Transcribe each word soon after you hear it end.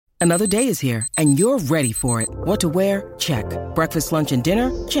Another day is here, and you're ready for it. What to wear? Check. Breakfast, lunch, and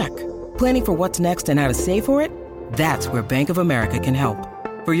dinner? Check. Planning for what's next and how to save for it? That's where Bank of America can help.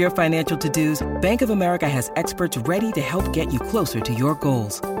 For your financial to-dos, Bank of America has experts ready to help get you closer to your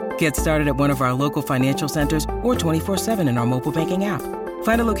goals. Get started at one of our local financial centers or 24/7 in our mobile banking app.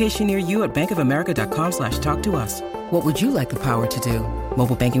 Find a location near you at bankofamerica.com/talktous. What would you like the power to do?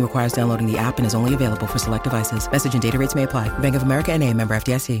 Mobile banking requires downloading the app and is only available for select devices. Message and data rates may apply. Bank of America N.A., member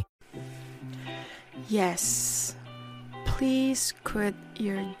FDIC. Yes, please quit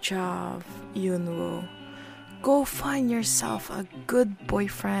your job, Yunwoo. Go find yourself a good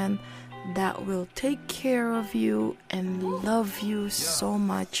boyfriend that will take care of you and love you so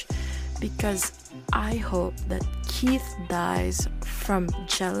much, because I hope that Keith dies from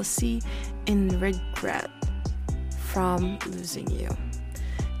jealousy and regret from losing you.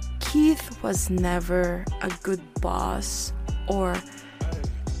 Keith was never a good boss or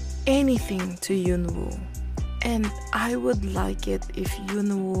anything to Yunwoo, and I would like it if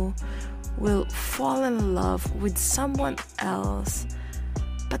Yunwoo will fall in love with someone else.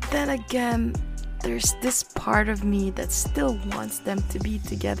 But then again, there's this part of me that still wants them to be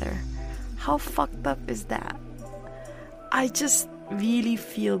together. How fucked up is that? I just really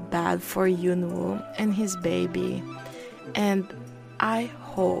feel bad for Yunwoo and his baby, and I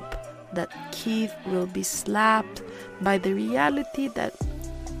hope that Keith will be slapped by the reality that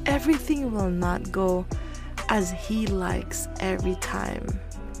everything will not go as he likes every time.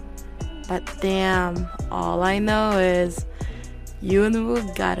 But damn, all I know is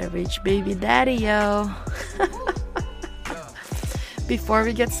Yunwoo got a rich baby daddy, yo. Before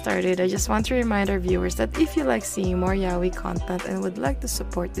we get started, I just want to remind our viewers that if you like seeing more yaoi content and would like to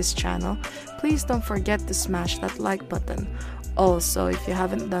support this channel, please don't forget to smash that like button. Also, if you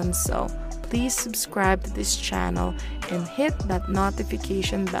haven't done so, please subscribe to this channel and hit that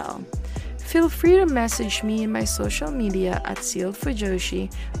notification bell. Feel free to message me in my social media at Sealed Fujoshi,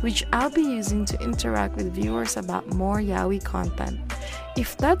 which I'll be using to interact with viewers about more yaoi content.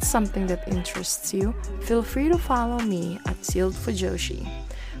 If that's something that interests you, feel free to follow me at Sealed Fujoshi.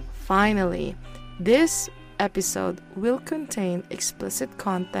 Finally, this episode will contain explicit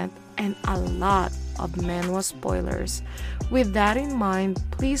content and a lot of manhwa spoilers. With that in mind,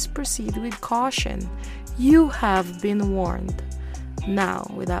 please proceed with caution. You have been warned. Now,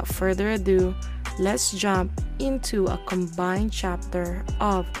 without further ado, let's jump into a combined chapter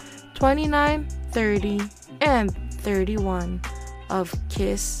of 29, 30, and 31 of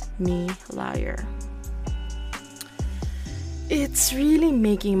Kiss Me Liar. It's really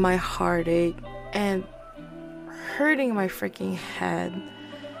making my heart ache and hurting my freaking head,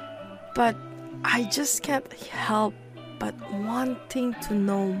 but I just can't help but wanting to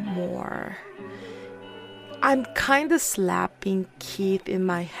know more. I'm kinda slapping Keith in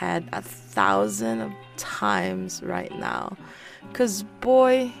my head 1,000 times right now, cause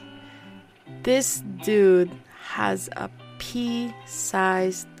boy, this dude has a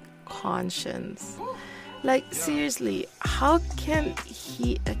pea-sized conscience. Like, seriously, how can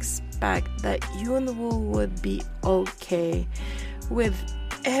he expect that Yunwoo would be okay with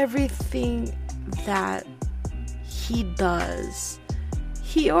everything that he does?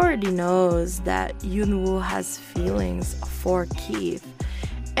 He already knows that Yunwoo has feelings for Keith,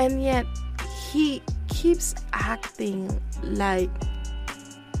 and yet he keeps acting like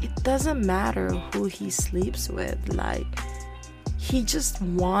it doesn't matter who he sleeps with. Like, he just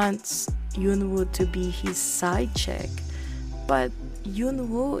wants Yunwoo to be his side chick. But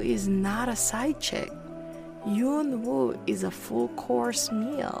Yunwoo is not a side chick. Yunwoo is a full course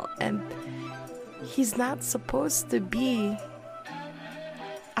meal, and he's not supposed to be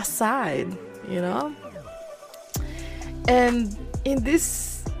aside, you know? And in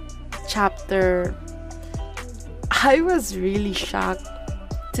this chapter, I was really shocked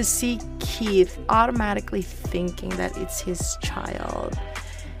to see Keith automatically thinking that it's his child,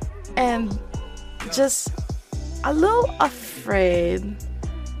 and just a little afraid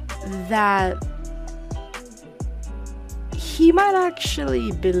that he might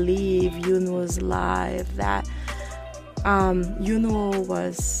actually believe Yunwoo's lie, that Yunwoo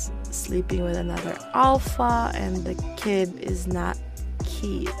was sleeping with another alpha and the kid is not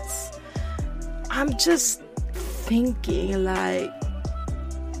Keith's. I'm just thinking, like,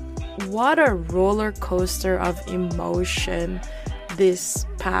 what a roller coaster of emotion this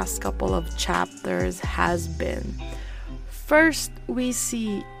past couple of chapters has been. First, we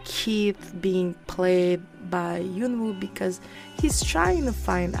see Keith being played by Yunwoo because he's trying to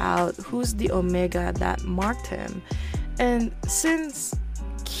find out who's the Omega that marked him. And since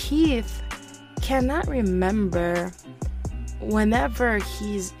Keith cannot remember whenever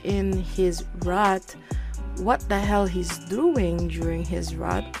he's in his rut, what the hell he's doing during his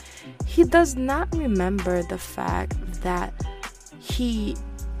rut, he does not remember the fact that he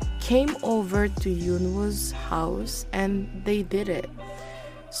came over to Yoonwoo's house and they did it.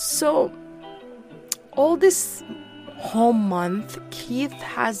 So all this whole month, Keith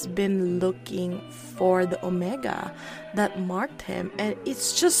has been looking for the Omega that marked him, and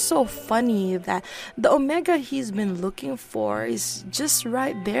it's just so funny that the Omega he's been looking for is just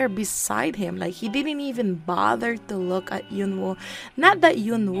right there beside him. Like, he didn't even bother to look at Yoonwoo. Not that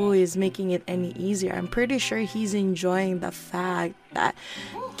Yoonwoo is making it any easier. I'm pretty sure he's enjoying the fact that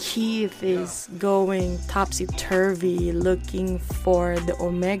Keith is going topsy-turvy looking for the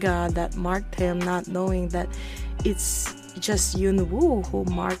Omega that marked him, not knowing that it's just Yoonwoo who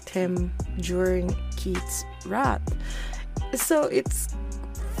marked him during Keith's rut. So it's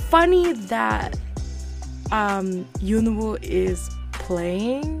funny that Yoonwoo is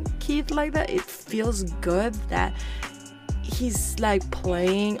playing Keith like that. It feels good that he's like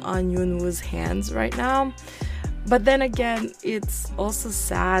playing on Yoonwoo's hands right now. But then again, it's also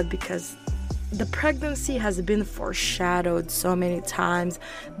sad because the pregnancy has been foreshadowed so many times.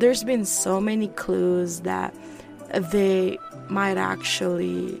 There's been so many clues that they might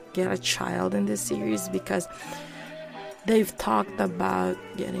actually get a child in this series, because they've talked about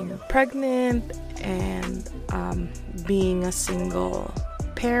getting pregnant and being a single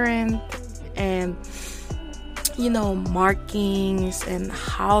parent, and markings and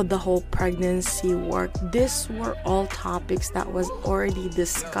how the whole pregnancy worked. These were all topics that was already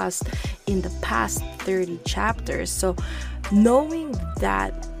discussed in the past 30 chapters. So knowing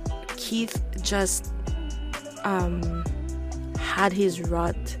that Keith just had his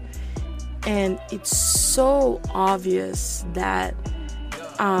rut, and it's so obvious that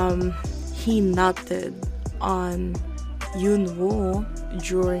he nutted on Yoonwoo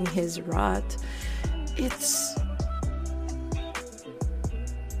during his rut, it's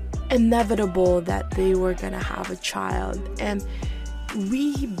inevitable that they were gonna have a child. And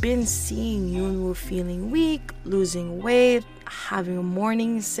we've been seeing Yoonwoo feeling weak, losing weight, having a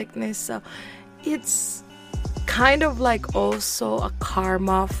morning sickness. So it's kind of like also a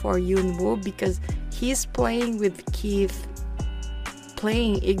karma for Yoonwoo, because he's playing with Keith,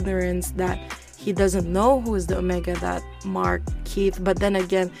 playing ignorance that he doesn't know who is the Omega that marked Keith. But then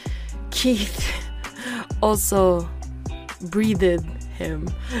again, Keith also breathed him,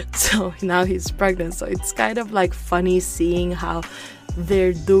 so now he's pregnant. So it's kind of like funny seeing how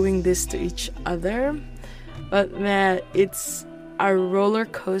they're doing this to each other. But man, it's a roller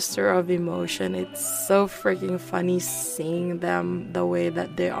coaster of emotion. It's so freaking funny seeing them the way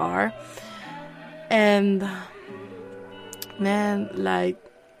that they are. And man, like,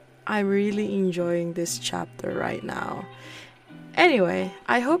 I'm really enjoying this chapter right now. Anyway,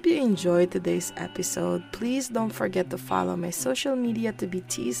 I hope you enjoyed today's episode. Please don't forget to follow my social media to be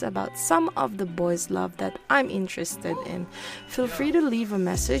teased about some of the boys' love that I'm interested in. Feel free to leave a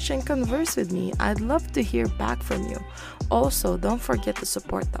message and converse with me. I'd love to hear back from you. Also, don't forget to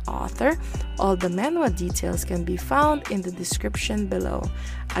support the author. All the manhwa details can be found in the description below.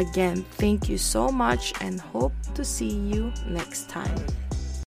 Again, thank you so much and hope to see you next time.